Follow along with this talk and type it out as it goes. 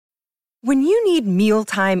When you need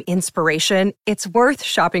mealtime inspiration, it's worth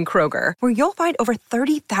shopping Kroger, where you'll find over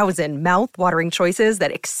 30,000 mouth-watering choices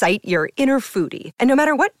that excite your inner foodie. And no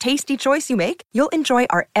matter what tasty choice you make, you'll enjoy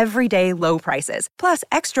our everyday low prices, plus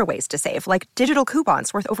extra ways to save, like digital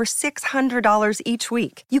coupons worth over $600 each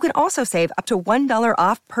week. You can also save up to $1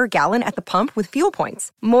 off per gallon at the pump with fuel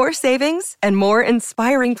points. More savings and more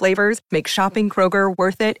inspiring flavors make shopping Kroger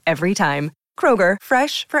worth it every time. Kroger,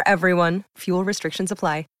 fresh for everyone. Fuel restrictions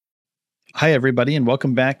apply. Hi, everybody, and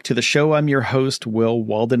welcome back to the show. I'm your host, Will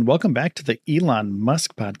Walden. Welcome back to the Elon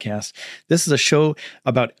Musk podcast. This is a show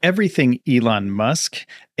about everything Elon Musk.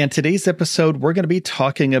 And today's episode, we're going to be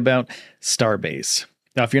talking about Starbase.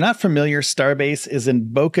 Now, if you're not familiar, Starbase is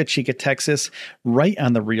in Boca Chica, Texas, right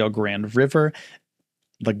on the Rio Grande River,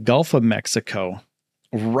 the Gulf of Mexico,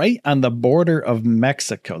 right on the border of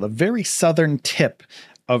Mexico, the very southern tip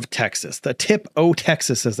of Texas, the tip O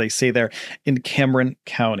Texas, as they say there in Cameron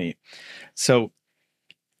County. So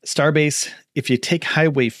Starbase, if you take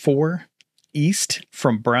Highway 4 east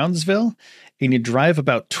from Brownsville and you drive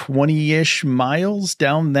about 20-ish miles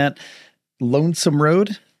down that lonesome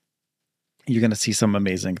road, you're going to see some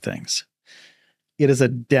amazing things. It is a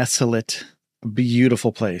desolate,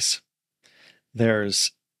 beautiful place.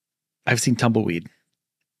 I've seen tumbleweed.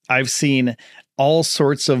 I've seen all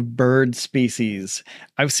sorts of bird species.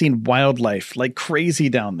 I've seen wildlife like crazy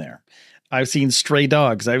down there. I've seen stray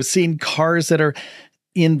dogs. I've seen cars that are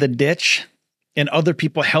in the ditch and other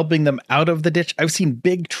people helping them out of the ditch. I've seen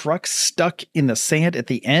big trucks stuck in the sand at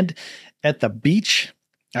the end at the beach.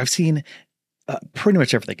 I've seen pretty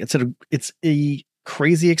much everything. It's a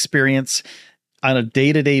crazy experience on a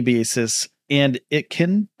day-to-day basis, and it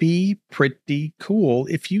can be pretty cool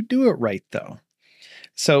if you do it right, though.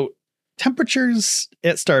 So temperatures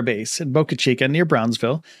at Starbase in Boca Chica near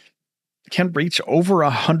Brownsville can reach over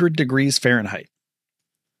 100 degrees Fahrenheit.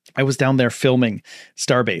 I was down there filming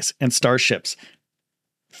Starbase and Starships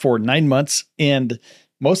for 9 months, and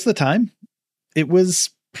most of the time it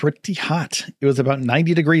was pretty hot. It was about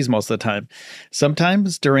 90 degrees most of the time.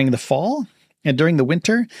 Sometimes during the fall and during the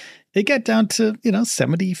winter, it got down to,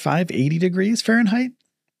 75, 80 degrees Fahrenheit.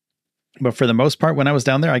 But for the most part, when I was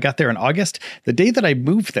down there, I got there in August. The day that I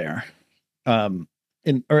moved there,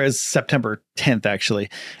 as September 10th, actually.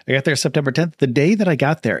 I got there September 10th. The day that I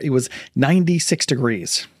got there, it was 96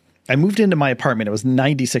 degrees. I moved into my apartment. It was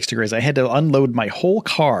 96 degrees. I had to unload my whole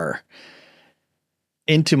car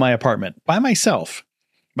into my apartment by myself.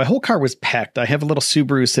 My whole car was packed. I have a little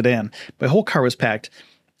Subaru sedan. My whole car was packed.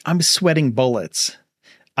 I'm sweating bullets.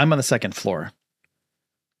 I'm on the second floor.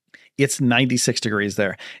 It's 96 degrees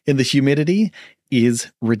there, and the humidity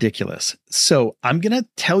is ridiculous. So I'm going to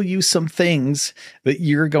tell you some things that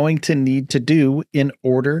you're going to need to do in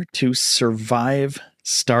order to survive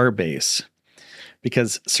Starbase,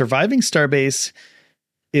 because surviving Starbase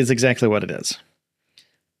is exactly what it is.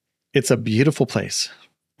 It's a beautiful place.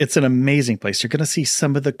 It's an amazing place. You're going to see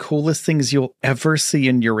some of the coolest things you'll ever see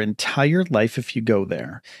in your entire life if you go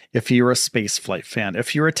there. If you're a spaceflight fan,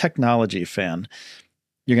 if you're a technology fan,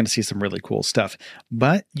 you're going to see some really cool stuff,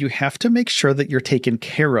 but you have to make sure that you're taken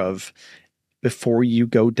care of before you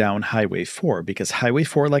go down Highway 4, because Highway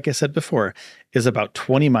 4, like I said before, is about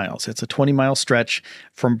 20 miles. It's a 20-mile stretch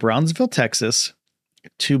from Brownsville, Texas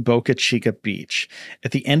to Boca Chica Beach.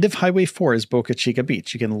 At the end of Highway 4 is Boca Chica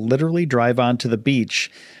Beach. You can literally drive onto the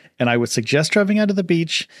beach, and I would suggest driving onto the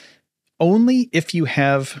beach only if you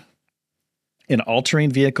have an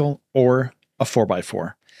all-terrain vehicle or a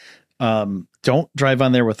 4x4. Don't drive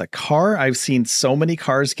on there with a car. I've seen so many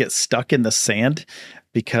cars get stuck in the sand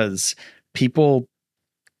because people,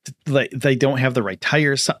 they don't have the right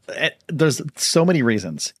tires. There's so many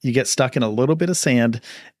reasons. You get stuck in a little bit of sand,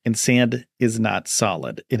 and sand is not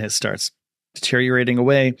solid, and it starts deteriorating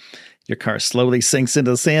away. Your car slowly sinks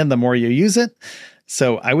into the sand the more you use it.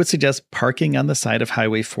 So I would suggest parking on the side of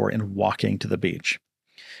Highway 4 and walking to the beach.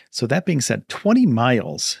 So that being said, 20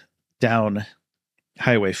 miles down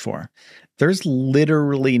Highway 4, there's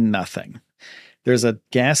literally nothing. There's a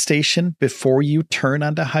gas station before you turn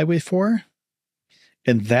onto Highway 4,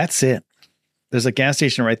 and that's it. There's a gas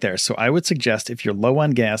station right there. So I would suggest, if you're low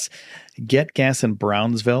on gas, get gas in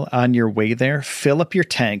Brownsville on your way there, fill up your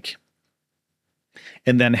tank,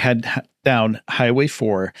 and then head down Highway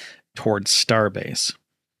 4 towards Starbase.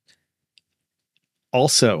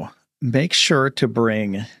 Also, make sure to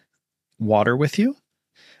bring water with you.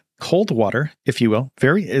 Cold water, if you will,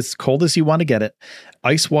 as cold as you want to get it.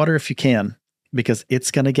 Ice water if you can, because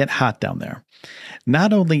it's going to get hot down there.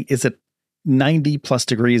 Not only is it 90 plus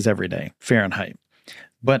degrees every day, Fahrenheit,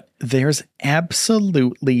 but there's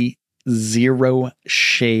absolutely zero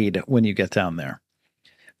shade when you get down there.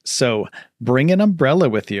 So bring an umbrella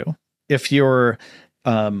with you. If you're,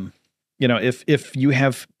 if you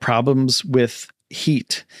have problems with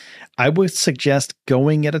heat, I would suggest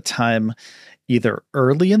going at a time either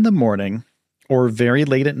early in the morning or very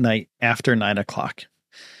late at night after 9 o'clock.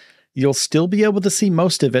 You'll still be able to see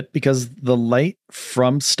most of it because the light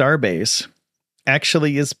from Starbase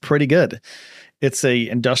actually is pretty good. It's a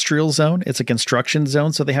industrial zone. It's a construction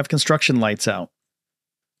zone. So they have construction lights out.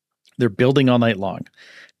 They're building all night long.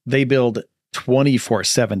 They build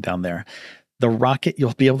 24/7 down there. The rocket,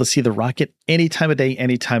 you'll be able to see the rocket any time of day,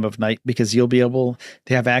 any time of night, because you'll be able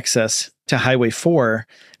to have access to Highway 4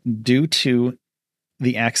 due to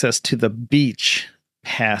the access to the beach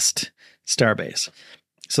past Starbase.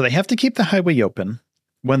 So they have to keep the highway open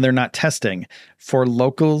when they're not testing for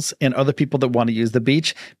locals and other people that want to use the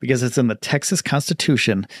beach, because it's in the Texas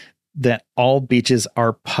Constitution that all beaches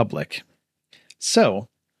are public. So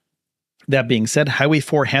that being said, Highway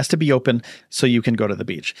 4 has to be open so you can go to the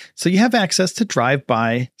beach. So you have access to drive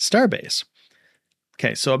by Starbase.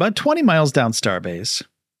 Okay, so about 20 miles down Starbase,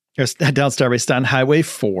 on Highway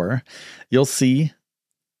 4, you'll see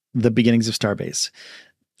the beginnings of Starbase.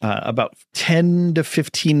 About 10 to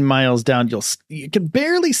 15 miles down, you can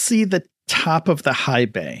barely see the top of the high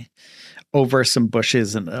bay over some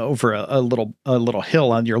bushes and over a little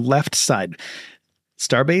hill on your left side.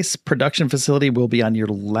 Starbase production facility will be on your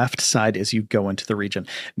left side as you go into the region.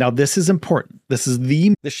 Now, this is important. This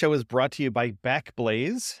show is brought to you by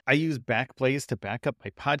Backblaze. I use Backblaze to back up my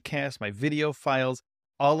podcast, my video files,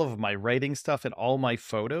 all of my writing stuff, and all my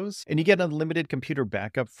photos. And you get unlimited computer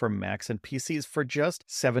backup for Macs and PCs for just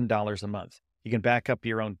 $7 a month. You can back up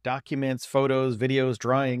your own documents, photos, videos,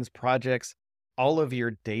 drawings, projects, all of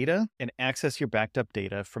your data, and access your backed up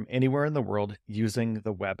data from anywhere in the world using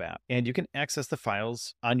the web app. And you can access the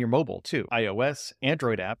files on your mobile too. iOS,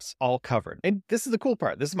 Android apps, all covered. And this is the cool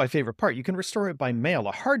part. This is my favorite part. You can restore it by mail.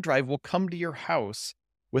 A hard drive will come to your house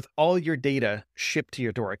with all your data shipped to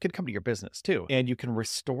your door. It could come to your business too. And you can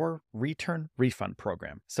restore, return, refund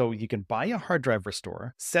program. So you can buy a hard drive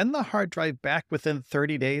restore, send the hard drive back within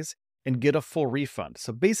 30 days, and get a full refund.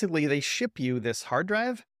 So basically they ship you this hard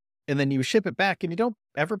drive, and then you ship it back and you don't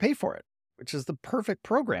ever pay for it, which is the perfect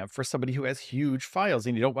program for somebody who has huge files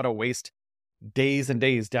and you don't want to waste days and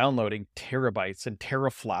days downloading terabytes and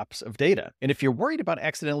teraflops of data. And if you're worried about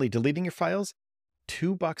accidentally deleting your files,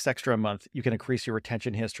 $2 extra a month, you can increase your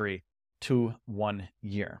retention history to 1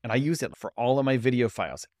 year. And I use it for all of my video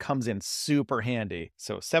files. It comes in super handy.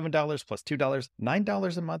 So $7 plus $2,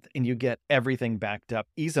 $9 a month, and you get everything backed up,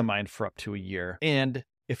 ease of mind for up to a year. And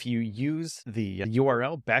if you use the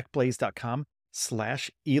URL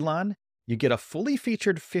backblaze.com/Elon, you get a fully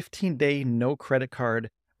featured 15-day no credit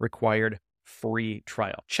card required free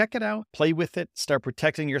trial. Check it out, play with it, start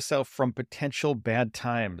protecting yourself from potential bad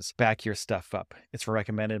times. Back your stuff up. It's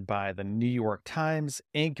recommended by the New York Times,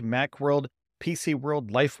 Inc., Macworld, PC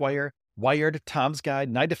World, LifeWire, Wired, Tom's Guide,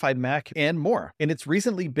 9 to 5 Mac, and more. And it's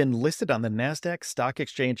recently been listed on the NASDAQ Stock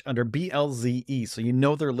Exchange under BLZE, so you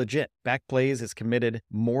know they're legit. Backblaze is committed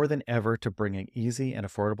more than ever to bringing easy and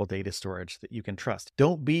affordable data storage that you can trust.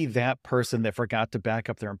 Don't be that person that forgot to back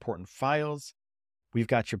up their important files. We've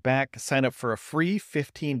got your back. Sign up for a free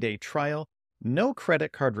 15-day trial. No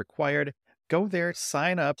credit card required. Go there,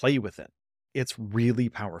 sign up, play with it. It's really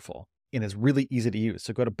powerful and is really easy to use.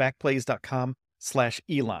 So go to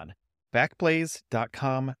backblaze.com/Elon.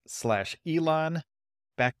 Backblaze.com/Elon.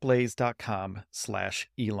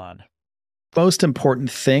 Backblaze.com/Elon. Most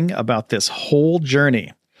important thing about this whole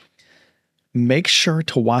journey, make sure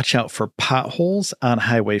to watch out for potholes on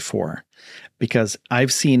Highway 4, because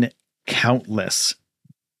I've seen countless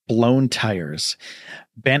blown tires,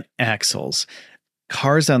 bent axles,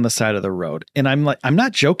 cars on the side of the road. And I'm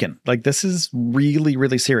not joking. Like, this is really,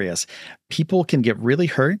 really serious. People can get really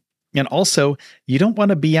hurt. And also, you don't want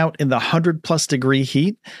to be out in the 100+ degree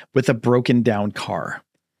heat with a broken down car,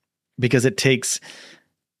 because it takes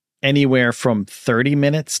anywhere from 30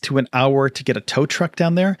 minutes to an hour to get a tow truck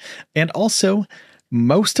down there. And also,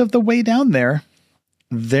 most of the way down there,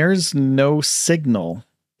 there's no signal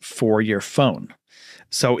for your phone.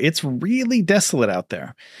 So it's really desolate out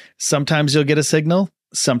there. Sometimes you'll get a signal,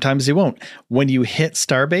 sometimes you won't. When you hit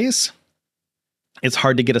Starbase, it's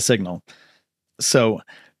hard to get a signal. So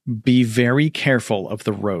be very careful of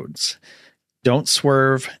the roads. Don't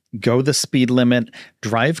swerve, go the speed limit,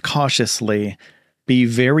 drive cautiously, be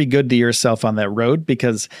very good to yourself on that road,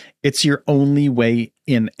 because it's your only way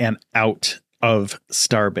in and out of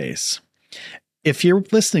Starbase. If you're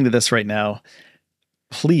listening to this right now,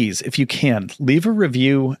 please, if you can, leave a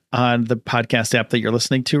review on the podcast app that you're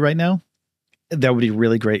listening to right now. that would be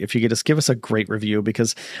really great if you could just give us a great review,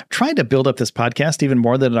 because I'm trying to build up this podcast even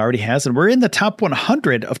more than it already has. And we're in the top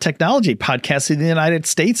 100 of technology podcasts in the United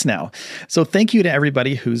States now. So thank you to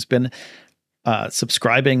everybody who's been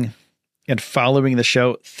subscribing and following the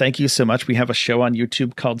show. Thank you so much. We have a show on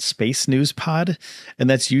YouTube called Space News Pod, and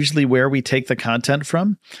that's usually where we take the content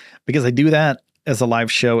from, because I do that as a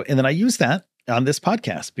live show. And then I use that on this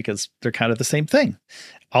podcast because they're kind of the same thing.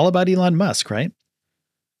 All about Elon Musk, right?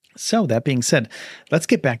 So that being said, let's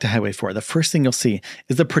get back to Highway 4. The first thing you'll see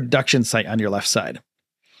is the production site on your left side.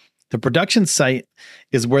 The production site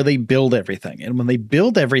is where they build everything. And when they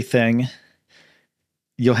build everything,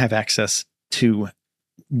 you'll have access to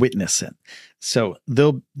witness it. So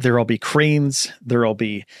there'll be cranes, there'll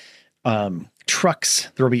be trucks,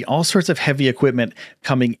 there'll be all sorts of heavy equipment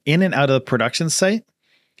coming in and out of the production site.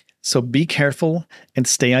 So be careful and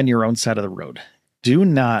stay on your own side of the road. Do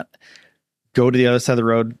not go to the other side of the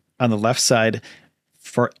road on the left side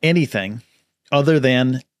for anything other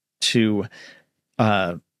than to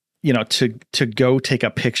go take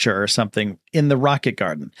a picture or something in the Rocket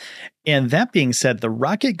Garden. And that being said, the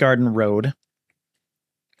Rocket Garden Road,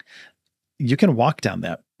 you can walk down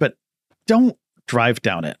that, but don't drive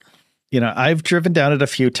down it. I've driven down it a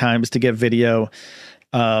few times to get video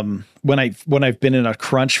when I've been in a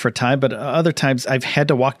crunch for time, but other times I've had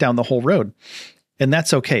to walk down the whole road. And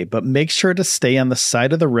that's okay, but make sure to stay on the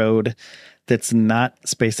side of the road that's not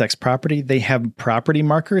SpaceX property. They have property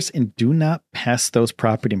markers, and do not pass those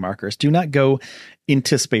property markers. Do not go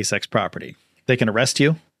into SpaceX property. They can arrest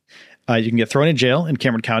you. You can get thrown in jail in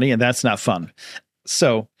Cameron County, and that's not fun.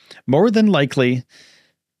 So more than likely,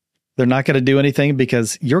 they're not going to do anything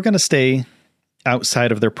because you're going to stay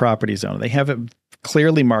outside of their property zone. They have it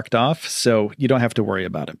clearly marked off, so you don't have to worry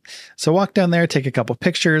about it. So walk down there, take a couple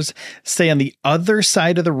pictures, stay on the other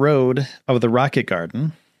side of the road of the Rocket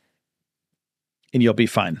Garden, and you'll be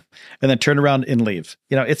fine. And then turn around and leave.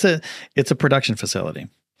 It's a production facility.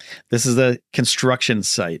 This is a construction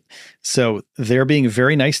site. So they're being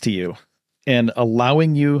very nice to you and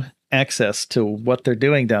allowing you access to what they're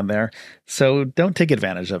doing down there. So don't take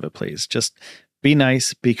advantage of it, please. Just be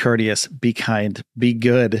nice, be courteous, be kind, be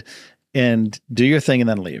good, and do your thing and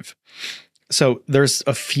then leave. So there's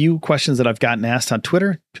a few questions that I've gotten asked on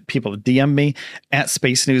Twitter. People DM me at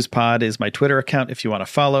Space News Pod is my Twitter account if you want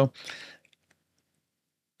to follow.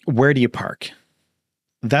 Where do you park?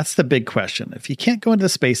 That's the big question. If you can't go into the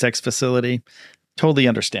SpaceX facility, totally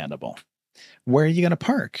understandable. Where are you going to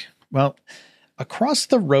park? Well, across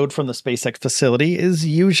the road from the SpaceX facility is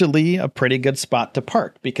usually a pretty good spot to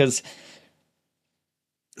park, because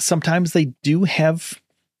sometimes they do have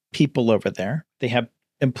people over there. They have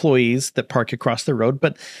employees that park across the road,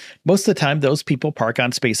 but most of the time those people park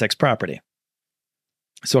on SpaceX property.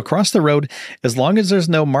 So across the road, as long as there's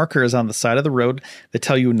no markers on the side of the road that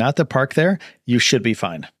tell you not to park there, you should be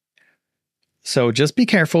fine. So just be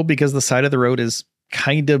careful, because the side of the road is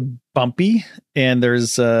kind of bumpy, and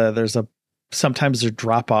sometimes there's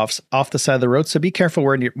drop-offs off the side of the road. So be careful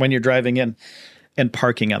when you're driving in and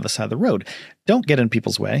parking on the side of the road. Don't get in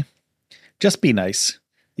people's way. Just be nice.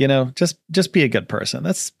 Just be a good person.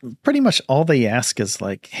 That's pretty much all they ask, is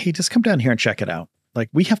like, hey, just come down here and check it out. Like,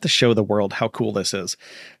 we have to show the world how cool this is.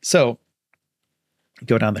 So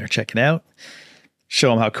go down there, check it out,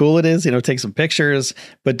 show them how cool it is, take some pictures,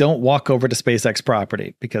 but don't walk over to SpaceX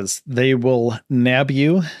property, because they will nab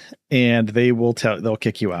you and they'll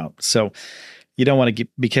kick you out. So you don't want to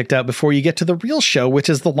be kicked out before you get to the real show, which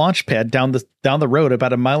is the launch pad down the road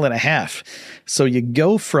about 1.5 miles. So you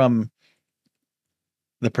go from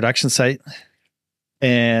the production site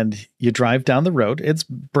and you drive down the road. It's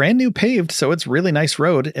brand new paved, so it's really nice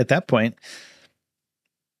road at that point,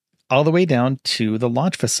 all the way down to the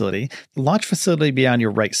launch facility. The launch facility will be on your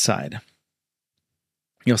right side.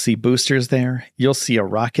 You'll see boosters there. You'll see a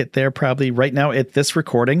rocket there probably. Right now at this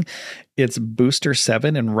recording, it's Booster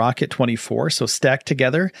 7 and Rocket 24. So stacked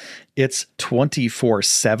together, it's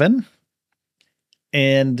 24/7.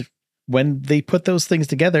 And when they put those things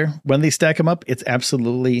together, when they stack them up, it's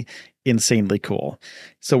absolutely insanely cool.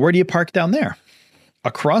 So where do you park down there?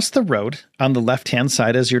 Across the road on the left-hand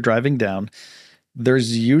side as you're driving down,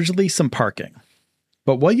 there's usually some parking.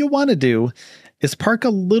 But what you want to do is park a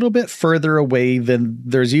little bit further away than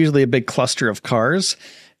there's usually a big cluster of cars.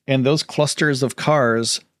 And those clusters of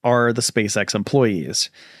cars are the SpaceX employees.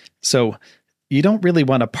 So you don't really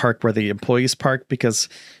want to park where the employees park, because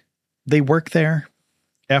they work there.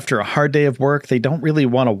 After a hard day of work, they don't really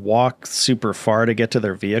want to walk super far to get to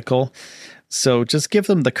their vehicle. So just give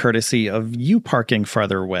them the courtesy of you parking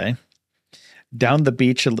farther away, down the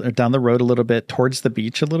beach, or down the road a little bit, towards the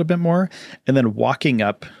beach a little bit more, and then walking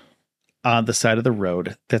up on the side of the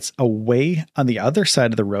road that's away on the other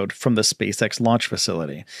side of the road from the SpaceX launch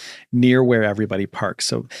facility, near where everybody parks.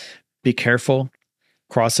 So be careful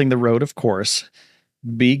crossing the road, of course.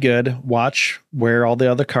 Be good. Watch where all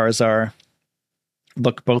the other cars are.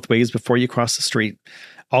 Look both ways before you cross the street.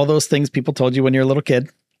 All those things people told you when you're a little kid,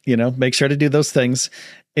 make sure to do those things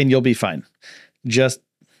and you'll be fine. Just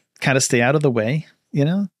kind of stay out of the way,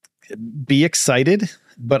 be excited,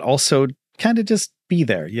 but also kind of just be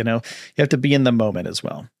there. You have to be in the moment as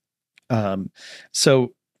well.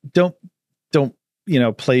 So don't,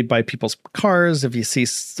 play by people's cars. If you see,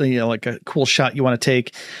 like a cool shot you want to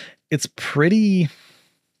take, it's pretty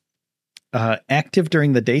active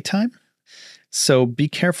during the daytime. So be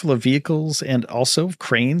careful of vehicles and also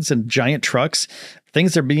cranes and giant trucks.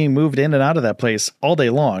 Things are being moved in and out of that place all day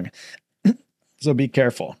long. So be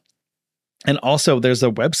careful. And also there's a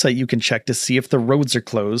website you can check to see if the roads are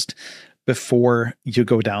closed before you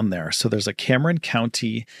go down there. So there's a Cameron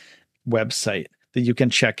County website that you can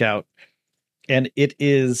check out. And it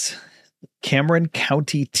is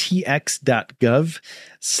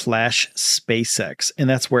CameronCountyTX.gov/SpaceX. And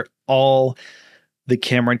that's where all the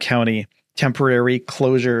Cameron County temporary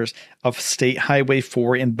closures of State Highway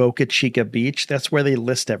 4 in Boca Chica Beach, that's where they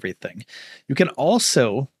list everything. You can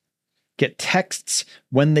also get texts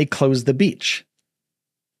when they close the beach.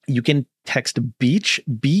 You can text beach,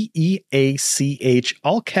 BEACH,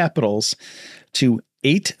 all capitals, to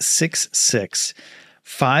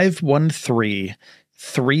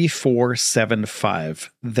 866-513-3475.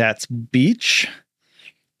 That's beach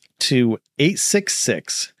to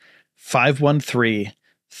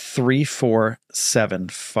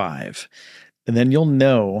 866-513-3475. And then you'll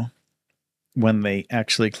know when they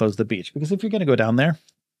actually close the beach. Because if you're going to go down there,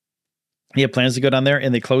 you have plans to go down there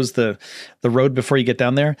and they close the road before you get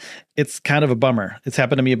down there, it's kind of a bummer. It's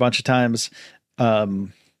happened to me a bunch of times.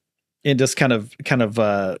 And just kind of,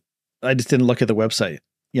 I just didn't look at the website,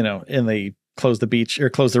 and they closed the beach or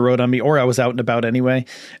closed the road on me, or I was out and about anyway.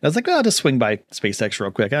 And I was like, I'll just swing by SpaceX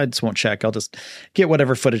real quick. I just won't check. I'll just get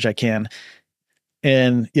whatever footage I can.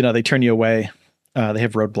 And, they turn you away. They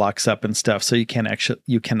have roadblocks up and stuff. So you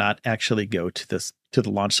cannot actually go to the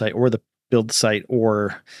launch site or the build site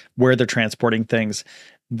or where they're transporting things.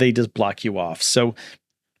 They just block you off. So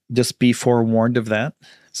just be forewarned of that.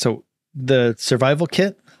 So the survival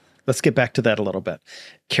kit, let's get back to that a little bit.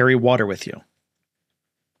 Carry water with you.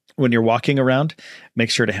 When you're walking around, make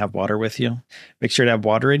sure to have water with you. Make sure to have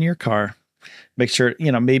water in your car. Make sure,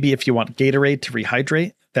 maybe if you want Gatorade to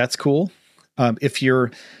rehydrate, that's cool. If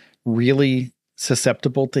you're really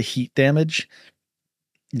susceptible to heat damage,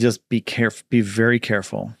 just be careful, be very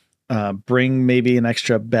careful. Bring maybe an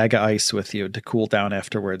extra bag of ice with you to cool down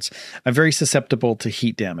afterwards. I'm very susceptible to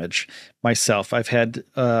heat damage myself. I've had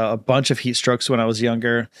a bunch of heat strokes when I was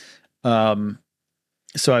younger.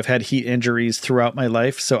 So I've had heat injuries throughout my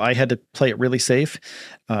life. So I had to play it really safe.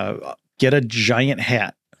 Get a giant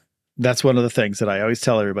hat. That's one of the things that I always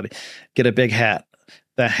tell everybody. Get a big hat.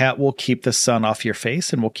 That hat will keep the sun off your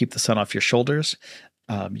face and will keep the sun off your shoulders.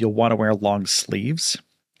 You'll want to wear long sleeves,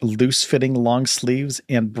 loose fitting long sleeves,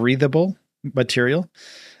 and breathable material.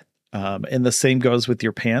 And the same goes with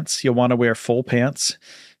your pants. You'll want to wear full pants.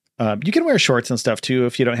 You can wear shorts and stuff too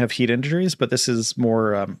if you don't have heat injuries, but this is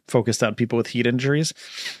more focused on people with heat injuries,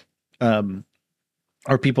 or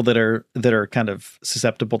people that are kind of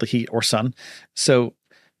susceptible to heat or sun. So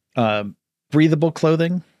breathable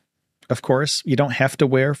clothing, of course. You don't have to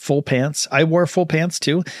wear full pants. I wore full pants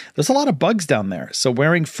too. There's a lot of bugs down there. So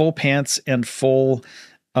wearing full pants and full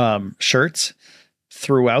shirts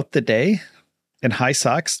throughout the day and high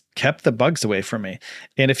socks kept the bugs away from me.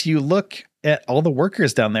 And if you look at all the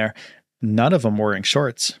workers down there, none of them wearing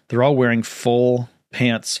shorts. They're all wearing full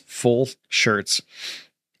pants, full shirts,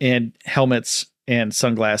 and helmets and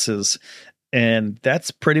sunglasses. And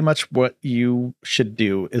that's pretty much what you should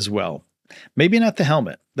do as well. Maybe not the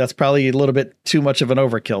helmet. That's probably a little bit too much of an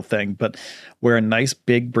overkill thing, but wear a nice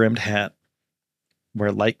big brimmed hat,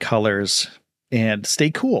 wear light colors, and stay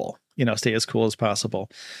cool. Stay as cool as possible.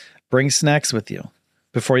 Bring snacks with you.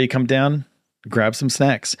 Before you come down, grab some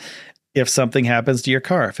snacks. If something happens to your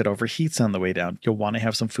car, if it overheats on the way down, you'll want to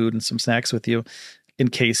have some food and some snacks with you in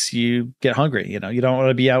case you get hungry. You don't want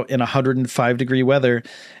to be out in 105-degree weather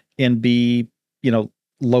and be,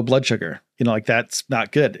 low blood sugar. Like that's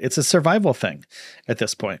not good. It's a survival thing at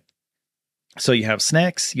this point. So you have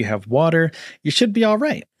snacks, you have water, you should be all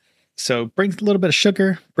right. So bring a little bit of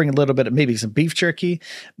sugar, bring a little bit of maybe some beef jerky,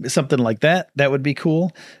 something like that. That would be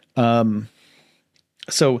cool.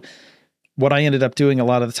 So what I ended up doing a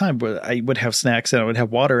lot of the time, I would have snacks and I would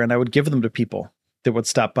have water and I would give them to people that would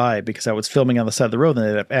stop by because I was filming on the side of the road,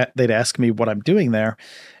 and they'd ask me what I'm doing there.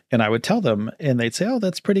 And I would tell them, and they'd say, "Oh,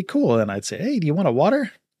 that's pretty cool." And I'd say, "Hey, do you want a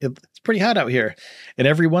water? It's pretty hot out here." And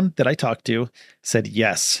everyone that I talked to said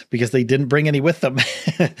yes, because they didn't bring any with them.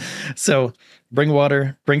 So bring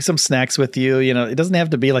water, bring some snacks with you. It doesn't have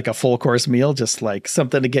to be like a full course meal, just like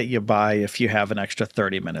something to get you by if you have an extra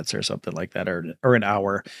 30 minutes or something like that, or an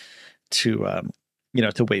hour to,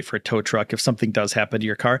 to wait for a tow truck if something does happen to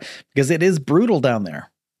your car, because it is brutal down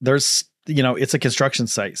there. There's, it's a construction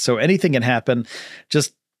site, so anything can happen.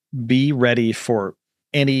 Just be ready for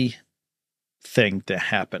anything to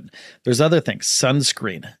happen. There's other things.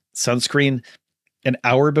 Sunscreen an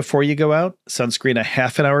hour before you go out, sunscreen a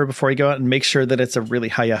half an hour before you go out, and make sure that it's a really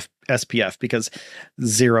high SPF, because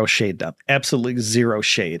zero shade down, absolutely zero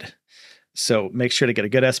shade. So make sure to get a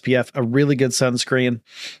good SPF, a really good sunscreen.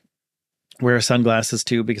 Wear sunglasses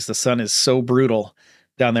too, because the sun is so brutal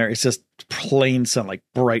down there. It's just plain sun, like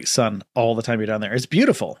bright sun all the time you're down there. It's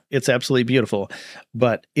beautiful. It's absolutely beautiful,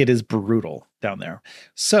 but it is brutal down there.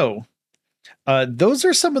 So those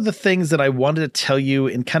are some of the things that I wanted to tell you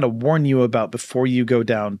and kind of warn you about before you go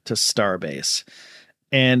down to Starbase.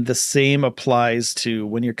 And the same applies to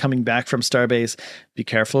when you're coming back from Starbase. Be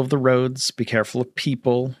careful of the roads. Be careful of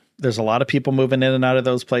people. There's a lot of people moving in and out of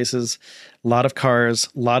those places, a lot of cars,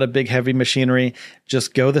 a lot of big, heavy machinery.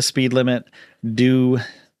 Just go the speed limit. Do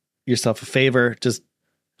yourself a favor. Just,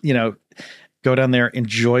 go down there,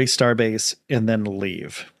 enjoy Starbase, and then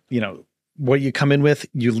leave. What you come in with,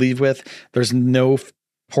 you leave with. There's no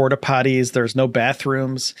porta potties. There's no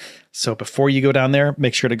bathrooms. So before you go down there,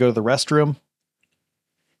 make sure to go to the restroom.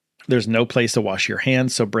 There's no place to wash your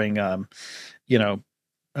hands. So bring,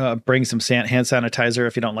 bring some hand sanitizer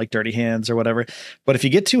if you don't like dirty hands or whatever. But if you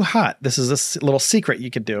get too hot, this is a little secret you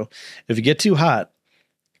could do. If you get too hot,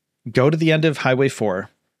 go to the end of Highway 4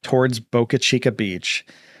 towards Boca Chica Beach,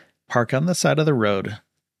 park on the side of the road,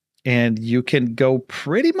 and you can go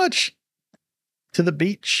pretty much to the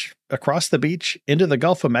beach, across the beach into the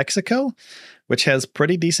Gulf of Mexico, which has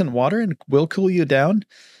pretty decent water and will cool you down.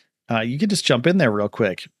 You can just jump in there real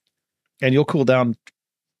quick and you'll cool down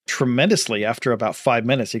tremendously after about 5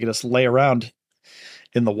 minutes. You can just lay around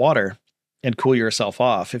in the water and cool yourself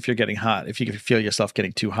off if you're getting hot, if you feel yourself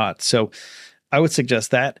getting too hot. So I would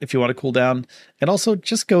suggest that if you want to cool down, and also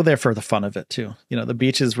just go there for the fun of it too. The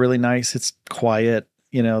beach is really nice. It's quiet.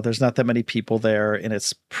 There's not that many people there, and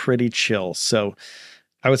it's pretty chill. So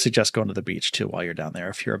I would suggest going to the beach too while you're down there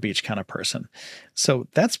if you're a beach kind of person. So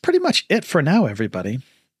that's pretty much it for now, everybody.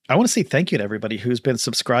 I want to say thank you to everybody who's been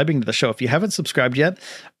subscribing to the show. If you haven't subscribed yet,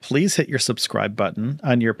 please hit your subscribe button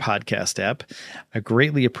on your podcast app. I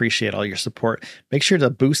greatly appreciate all your support. Make sure to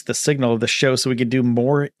boost the signal of the show so we can do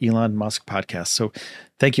more Elon Musk podcasts. So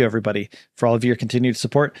thank you, everybody, for all of your continued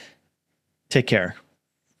support. Take care,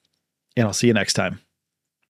 and I'll see you next time.